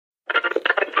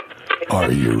Are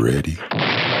you ready?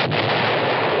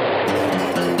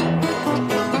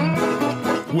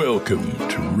 Welcome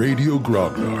to Radio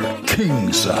Grognard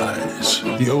King Size,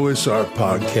 the OSR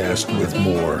podcast with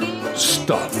more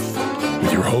stuff,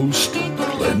 with your host,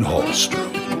 Glenn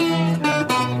Hallstrom.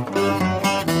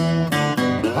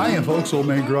 Hi, folks. Old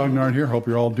Man Grognard here. Hope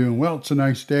you're all doing well. It's a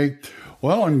nice day.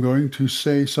 Well, I'm going to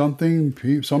say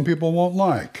something some people won't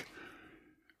like.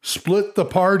 Split the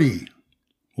party.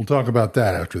 We'll talk about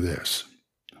that after this.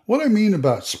 What I mean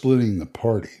about splitting the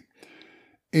party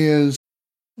is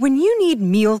when you need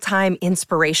mealtime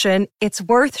inspiration, it's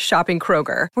worth shopping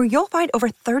Kroger, where you'll find over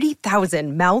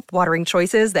 30,000 mouth-watering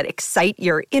choices that excite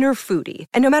your inner foodie.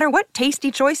 And no matter what tasty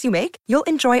choice you make, you'll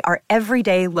enjoy our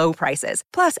everyday low prices,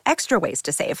 plus extra ways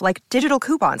to save, like digital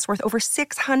coupons worth over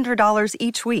 $600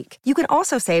 each week. You can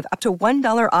also save up to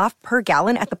 $1 off per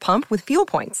gallon at the pump with fuel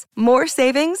points. More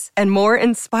savings and more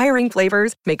inspiring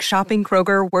flavors make shopping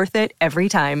Kroger worth it every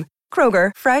time.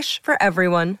 Kroger, fresh for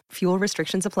everyone. Fuel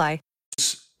restrictions apply.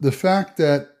 The fact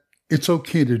that it's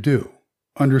okay to do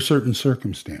under certain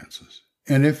circumstances.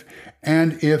 And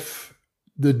if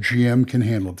the GM can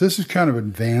handle it. This is kind of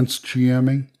advanced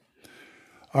GMing.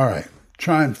 All right,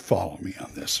 try and follow me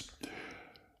on this.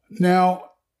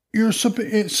 Now,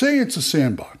 say it's a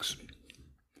sandbox.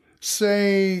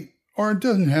 Or it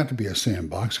doesn't have to be a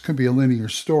sandbox. It could be a linear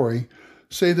story.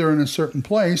 Say they're in a certain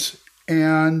place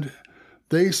and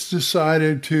they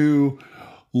decided to,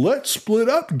 let's split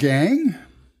up, gang,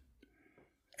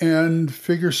 and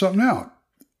figure something out.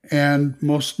 And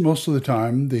most of the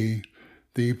time, the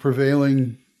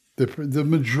prevailing, the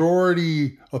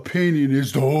majority opinion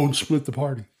is, don't split the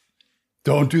party.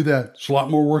 Don't do that. It's a lot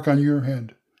more work on your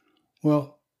end.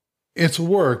 Well, it's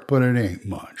work, but it ain't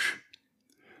much.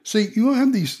 See, you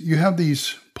have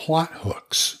these plot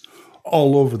hooks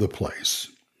all over the place,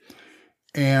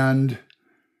 and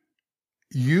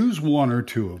use one or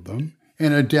two of them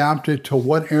and adapt it to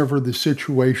whatever the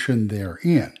situation they're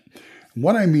in.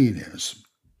 What I mean is,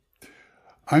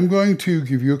 I'm going to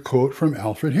give you a quote from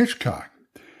Alfred Hitchcock.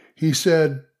 He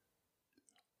said,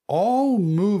 all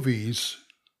movies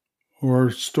boil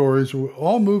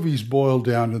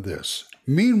down to this.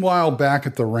 Meanwhile, back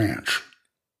at the ranch.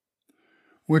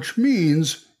 Which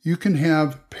means you can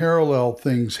have parallel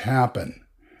things happen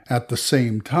at the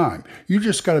same time. You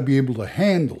just got to be able to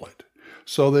handle it.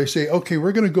 So they say, okay,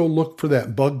 we're going to go look for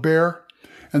that bugbear.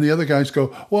 And the other guys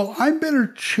go, well, I better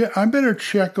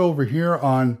check over here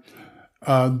on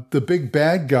the big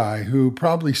bad guy who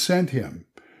probably sent him.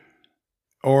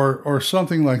 Or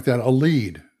something like that, a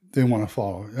lead they want to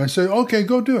follow. And I say, okay,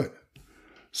 go do it.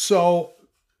 So,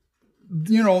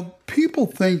 people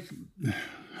think,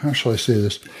 how shall I say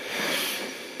this?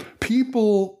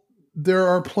 There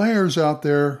are players out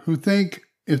there who think,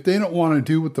 if they don't want to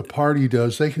do what the party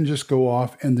does, they can just go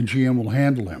off and the GM will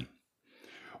handle him.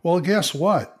 Well, guess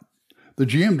what? The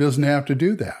GM doesn't have to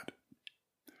do that.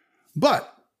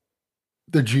 But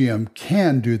the GM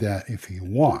can do that if he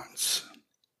wants.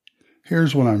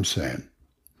 Here's what I'm saying.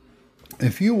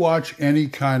 If you watch any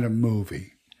kind of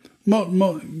movie,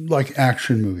 like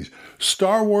action movies,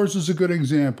 Star Wars is a good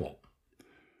example.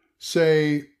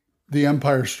 Say, The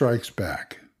Empire Strikes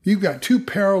Back. You've got two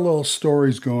parallel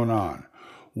stories going on.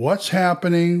 What's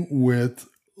happening with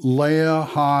Leia,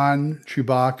 Han,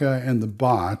 Chewbacca, and the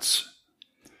bots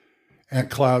at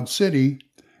Cloud City,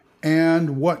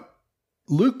 and what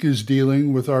Luke is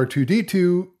dealing with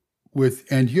R2-D2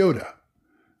 and Yoda,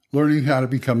 learning how to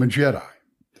become a Jedi.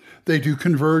 They do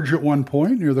converge at one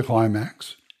point near the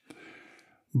climax,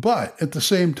 but at the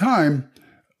same time,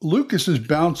 Lucas is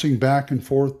bouncing back and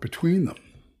forth between them.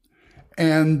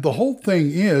 And the whole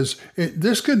thing is,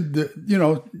 this could,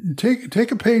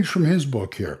 take a page from his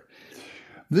book here.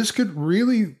 This could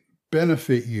really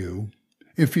benefit you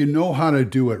if you know how to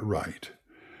do it right.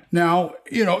 Now,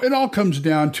 it all comes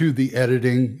down to the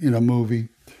editing in a movie,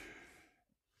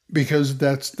 because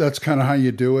that's kind of how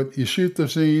you do it. You shoot the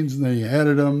scenes and then you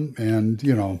edit them. And,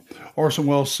 Orson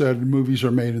Welles said movies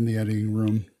are made in the editing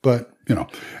room. But,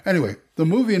 anyway, the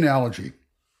movie analogy.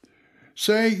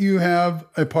 Say you have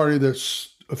a party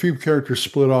that's a few characters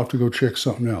split off to go check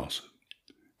something else.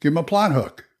 Give them a plot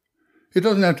hook. It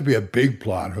doesn't have to be a big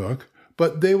plot hook,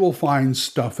 but they will find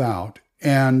stuff out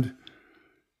and,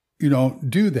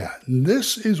 do that. And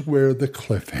this is where the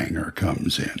cliffhanger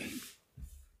comes in.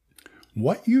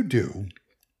 What you do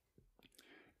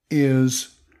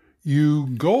is you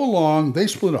go along, they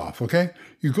split off, okay?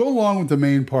 You go along with the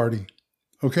main party,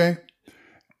 okay?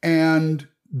 And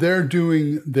they're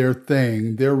doing their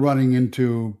thing. They're running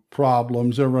into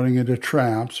problems. They're running into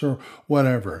traps or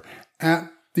whatever.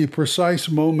 At the precise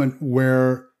moment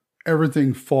where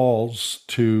everything falls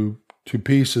to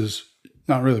pieces.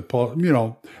 Not really,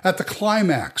 at the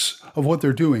climax of what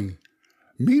they're doing.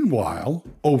 Meanwhile,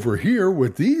 over here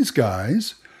with these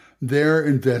guys, they're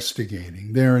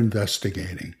investigating.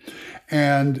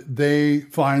 And they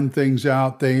find things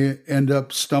out. They end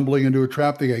up stumbling into a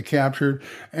trap. They get captured.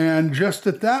 And just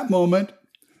at that moment,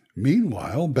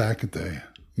 meanwhile, back at the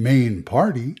main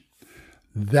party,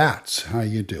 that's how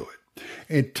you do it.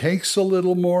 It takes a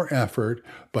little more effort,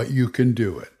 but you can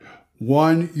do it.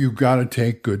 One, you've got to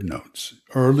take good notes,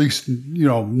 or at least,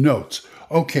 notes.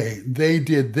 Okay, they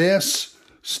did this,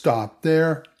 stop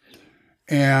there,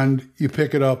 and you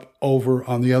pick it up over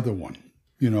on the other one.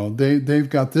 They've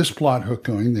got this plot hook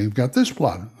going, they've got this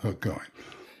plot hook going.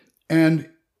 And,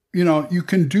 you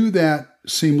can do that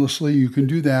seamlessly. You can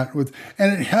do that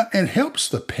and it helps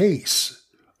the pace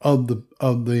of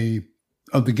the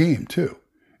game too.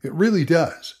 It really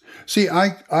does. See,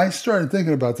 I started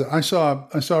thinking about that. I saw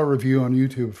a review on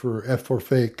YouTube for F4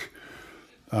 Fake,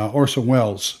 Orson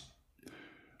Welles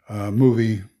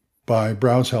movie by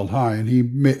Brows Held High, and he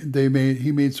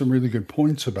made some really good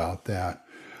points about that,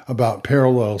 about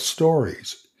parallel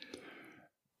stories.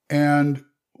 And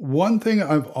one thing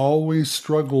I've always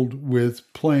struggled with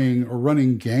playing or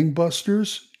running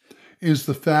Gangbusters is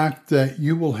the fact that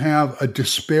you will have a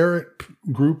disparate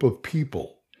group of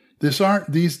people.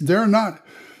 They're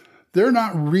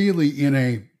not really in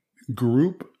a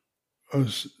group,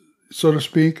 so to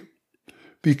speak,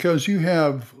 because you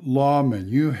have lawmen,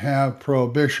 you have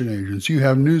prohibition agents, you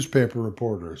have newspaper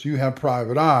reporters, you have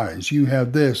private eyes, you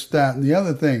have this, that, and the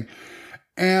other thing.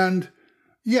 And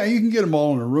yeah, you can get them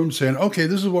all in a room saying, okay,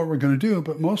 this is what we're going to do,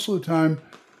 but most of the time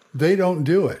they don't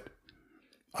do it.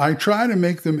 I try to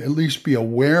make them at least be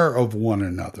aware of one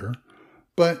another,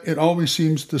 but it always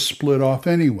seems to split off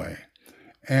anyway.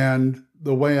 And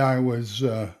the way I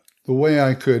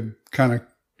could kind of,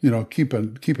 keep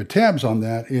a tabs on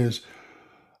that is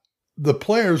the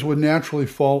players would naturally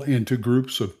fall into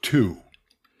groups of 2.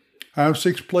 I have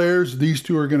 6 players. These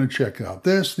 2 are going to check out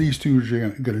this. These 2 are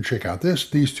going to check out this.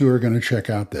 These 2 are going to check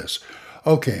out this.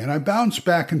 Okay, and I bounce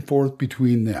back and forth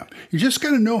between them. You just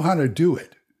got to know how to do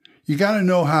it. You got to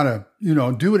know how to,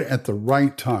 do it at the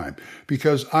right time.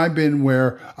 Because I've been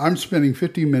where I'm spending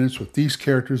 15 minutes with these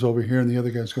characters over here and the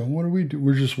other guy's going, what do we do?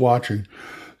 We're just watching.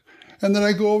 And then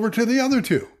I go over to the other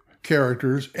 2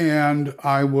 characters and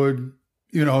I would,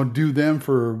 do them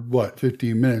for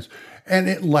 15 minutes. And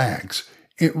it lags.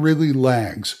 It really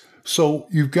lags. So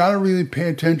you've got to really pay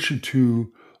attention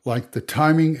to the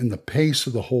timing and the pace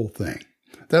of the whole thing.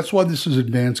 That's why this is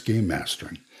advanced game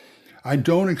mastering. I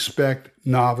don't expect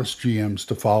novice GMs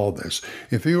to follow this.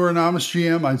 If you were a novice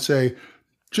GM, I'd say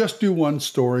just do one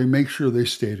story, make sure they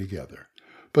stay together.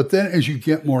 But then as you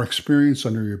get more experience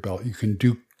under your belt, you can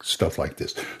do stuff like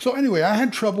this. So anyway, I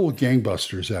had trouble with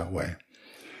Gangbusters that way.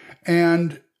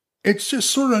 And it's just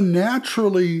sort of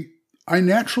I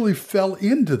naturally fell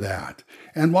into that.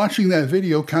 And watching that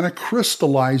video kind of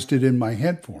crystallized it in my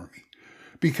head for me.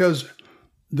 Because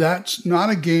that's not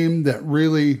a game that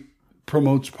really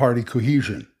promotes party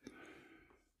cohesion.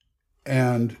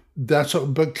 And that's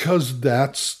because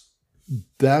that's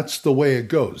the way it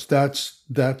goes. That's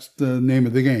the name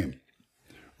of the game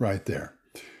right there.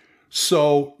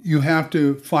 So you have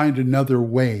to find another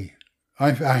way.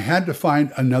 I had to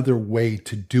find another way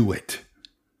to do it,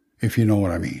 if you know what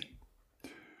I mean.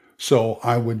 So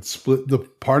I would split the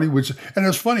party, and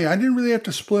it's funny, I didn't really have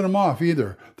to split them off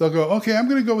either. They'll go, okay, I'm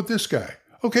going to go with this guy.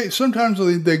 Okay, sometimes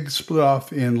they split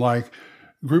off in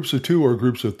groups of 2 or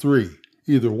groups of 3,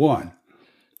 either one.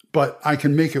 But I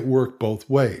can make it work both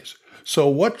ways. So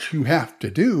what you have to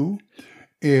do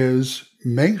is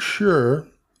make sure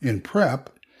in prep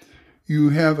you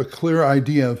have a clear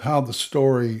idea of how the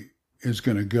story is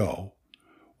going to go,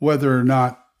 whether or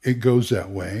not it goes that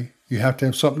way. You have to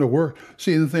have something to work.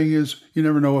 See, the thing is, you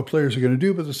never know what players are going to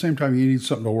do, but at the same time, you need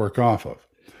something to work off of.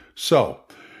 So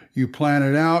you plan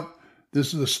it out.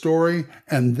 This is the story.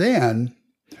 And then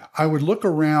I would look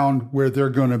around where they're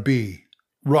going to be,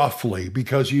 roughly,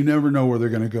 because you never know where they're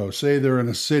going to go. Say they're in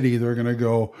a city, they're going to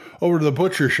go over to the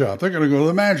butcher shop. They're going to go to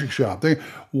the magic shop,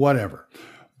 whatever.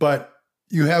 But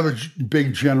you have a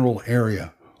big general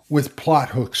area with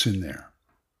plot hooks in there.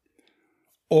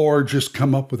 Or just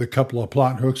come up with a couple of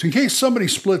plot hooks in case somebody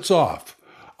splits off.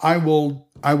 I will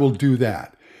do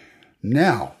that.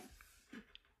 Now,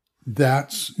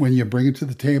 that's when you bring it to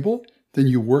the table, then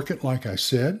you work it like I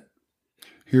said.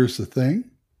 Here's the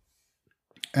thing.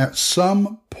 At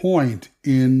some point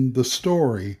in the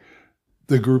story,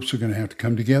 the groups are going to have to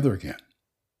come together again.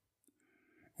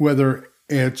 Whether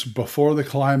it's before the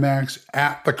climax,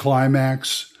 at the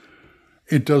climax,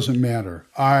 It doesn't matter.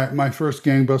 My first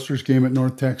Gangbusters game at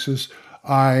North Texas,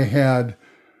 I had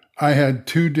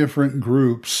two different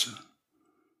groups,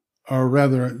 or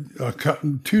rather,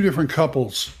 two different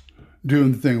couples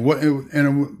doing the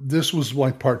thing. This was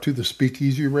like part 2, the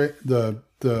speakeasy,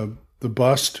 the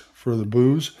bust for the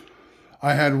booze.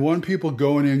 I had one people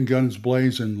going in guns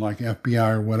blazing, like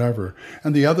FBI or whatever,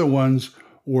 and the other ones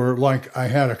were like, I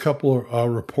had a couple of, a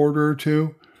reporter or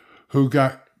two who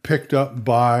got picked up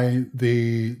by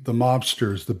the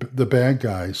mobsters, the bad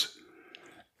guys.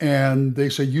 And they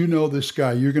said, you know this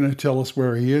guy, you're going to tell us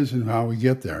where he is and how we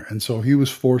get there. And so he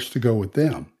was forced to go with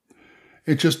them.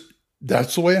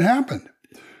 That's the way it happened.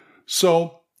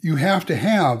 So you have to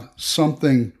have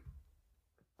something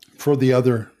for the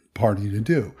other party to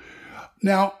do.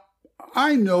 Now,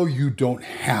 I know you don't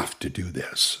have to do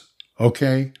this,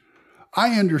 okay?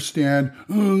 I understand,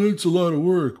 it's a lot of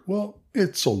work. Well,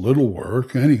 it's a little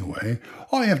work anyway.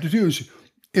 All you have to do is,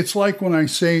 it's like when I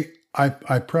say I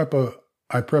prep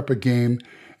a game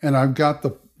and I've got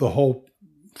the whole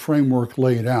framework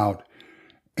laid out,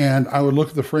 and I would look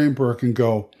at the framework and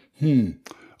go,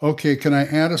 okay, can I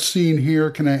add a scene here?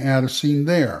 Can I add a scene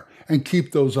there? And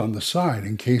keep those on the side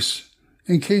in case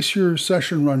your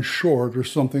session runs short or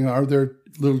something, or they're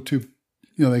a little too,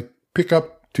 they pick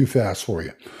up too fast for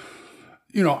you.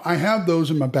 I have those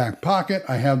in my back pocket.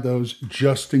 I have those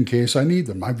just in case I need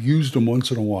them. I've used them once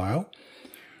in a while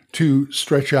to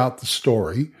stretch out the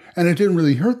story, and it didn't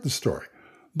really hurt the story.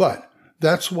 But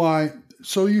that's why,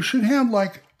 so you should have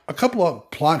like a couple of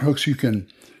plot hooks you can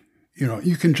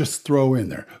just throw in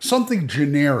there. Something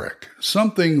generic,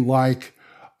 something like,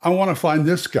 I want to find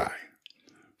this guy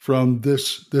from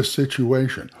this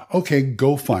situation. Okay,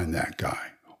 go find that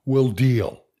guy. We'll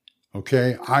deal.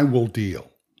 Okay, I will deal.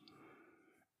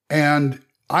 And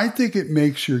I think it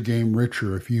makes your game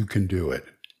richer if you can do it.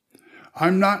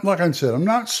 I'm not, like I said, I'm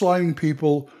not slighting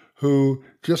people who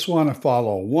just want to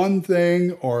follow one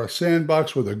thing, or a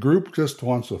sandbox where the group just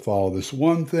wants to follow this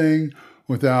one thing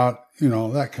without,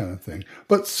 that kind of thing.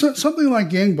 But something like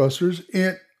Gangbusters,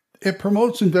 it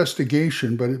promotes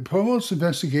investigation, but it promotes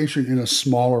investigation in a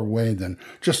smaller way than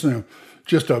just a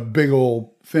big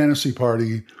old fantasy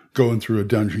party going through a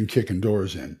dungeon kicking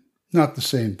doors in. Not the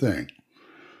same thing.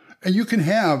 And you can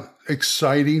have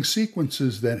exciting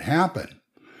sequences that happen.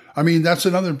 I mean, that's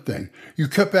another thing. You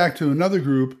cut back to another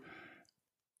group,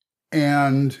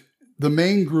 and the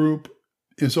main group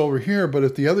is over here, but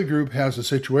if the other group has a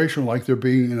situation like they're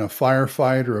being in a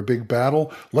firefight or a big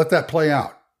battle, let that play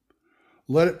out.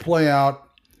 Let it play out.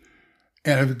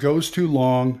 And if it goes too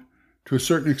long, to a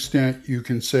certain extent, you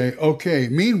can say, okay,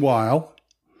 meanwhile,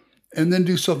 and then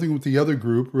do something with the other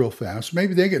group real fast.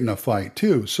 Maybe they get in a fight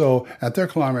too. So at their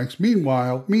climax,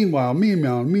 meanwhile,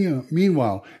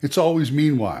 it's always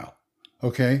meanwhile,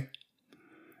 okay?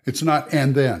 It's not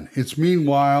and then. It's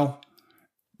meanwhile,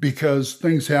 because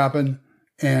things happen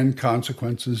and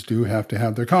consequences do have to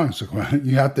have their consequences.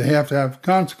 You have to have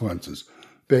consequences,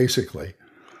 basically.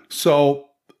 So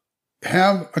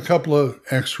have a couple of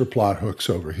extra plot hooks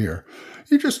over here.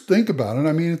 You just think about it.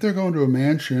 I mean, if they're going to a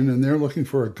mansion and they're looking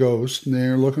for a ghost and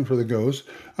they're looking for the ghost,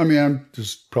 I'm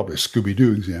just probably a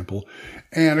Scooby-Doo example,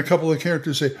 and a couple of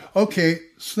characters say, okay,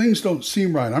 things don't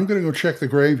seem right. I'm going to go check the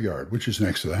graveyard, which is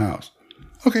next to the house.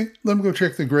 Okay, let them go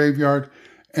check the graveyard,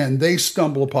 and they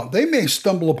may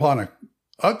stumble upon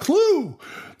a clue.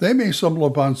 They may stumble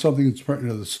upon something that's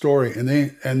pertinent to the story, and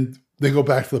they go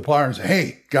back to the player and say,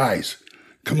 hey, guys,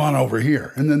 come on over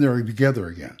here. And then they're together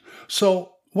again. So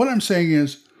what I'm saying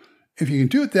is, if you can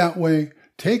do it that way,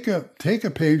 take a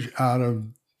page out of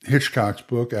Hitchcock's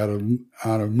book, out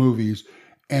of movies,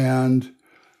 and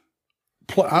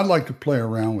I'd like to play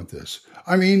around with this.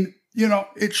 I mean,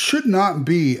 it should not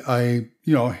be a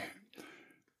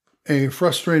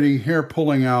frustrating hair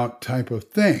pulling out type of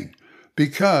thing,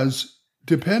 because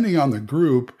depending on the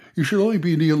group, you should only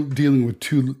be dealing with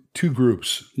two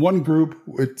groups. One group,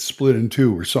 it's split in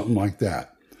two or something like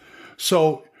that.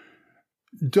 So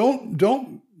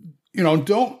don't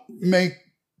make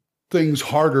things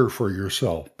harder for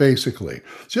yourself, basically.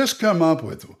 Just come up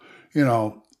with,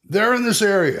 they're in this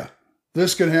area.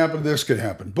 This could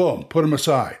happen. Boom, put them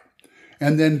aside.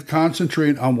 And then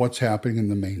concentrate on what's happening in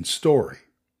the main story.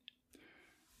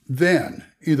 Then,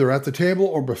 either at the table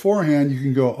or beforehand, you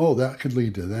can go, oh, that could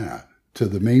lead to that, to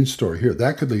the main story here.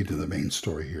 That could lead to the main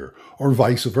story here, or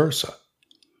vice versa.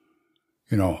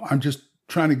 I'm just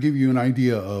trying to give you an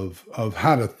idea of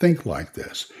how to think like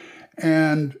this.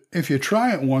 And if you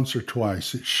try it once or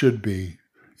twice, it should be,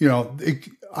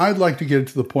 I'd like to get it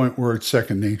to the point where it's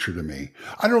second nature to me.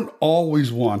 I don't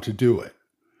always want to do it.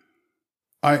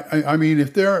 I mean,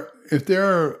 if they're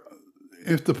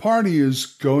if the party is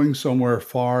going somewhere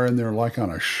far and they're like on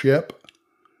a ship,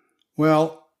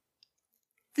 well,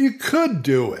 you could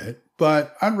do it,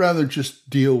 but I'd rather just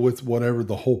deal with whatever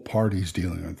the whole party's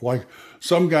dealing with. Like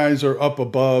some guys are up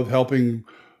above helping,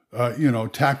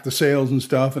 tack the sails and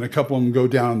stuff, and a couple of them go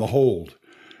down in the hold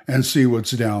and see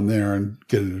what's down there and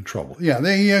get into trouble. Yeah,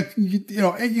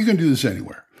 you can do this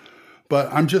anywhere.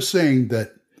 But I'm just saying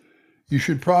that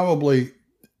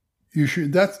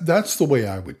that's the way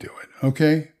I would do it,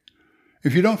 okay?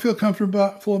 If you don't feel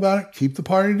comfortable about it, keep the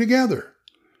party together.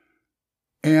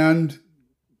 And,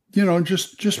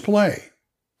 just play.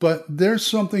 But there's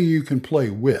something you can play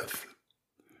with.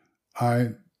 I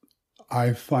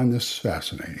find this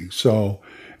fascinating. So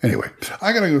anyway,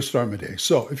 I got to go start my day.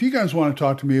 So if you guys want to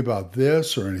talk to me about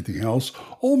this or anything else,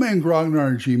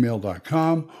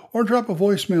 oldmangrognard@gmail.com or drop a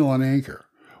voicemail on Anchor.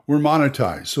 We're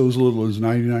monetized, so as little as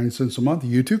 99 cents a month.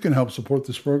 You too can help support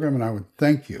this program, and I would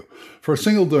thank you. For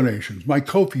single donations, my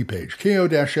Ko-fi page,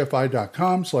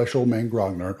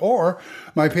 ko-fi.com/oldmangrognard, or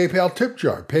my PayPal tip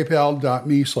jar,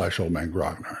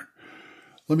 paypal.me/oldmangrognard.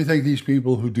 Let me thank these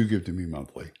people who do give to me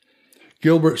monthly.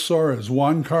 Gilbert Soares,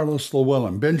 Juan Carlos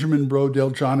Llewellyn, Benjamin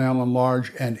Brodell, John Allen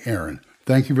Large, and Aaron.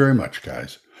 Thank you very much,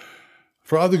 guys.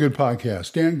 For other good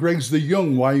podcasts, Dan Gregg's The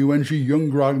Jung, Y-U-N-G, Jung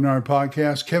Grognard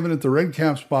podcast, Kevin at the Red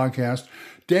Caps podcast,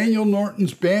 Daniel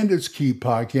Norton's Bandits Keep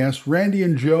podcast, Randy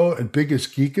and Joe at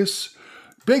Biggest Geekus,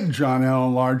 Big John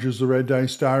Allen Large's The Red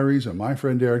Dice Diaries, and my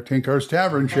friend Eric Tinkar's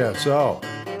Tavern Chat. So,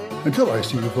 until I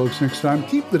see you folks next time,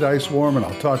 keep the dice warm, and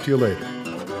I'll talk to you later.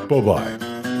 Bye-bye.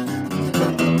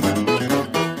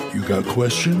 You got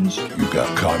questions? You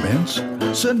got comments?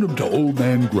 Send them to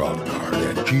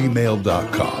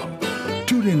oldmangrognard@gmail.com.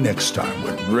 Tune in next time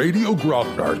when Radio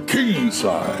Grognard King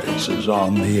Size is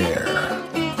on the air.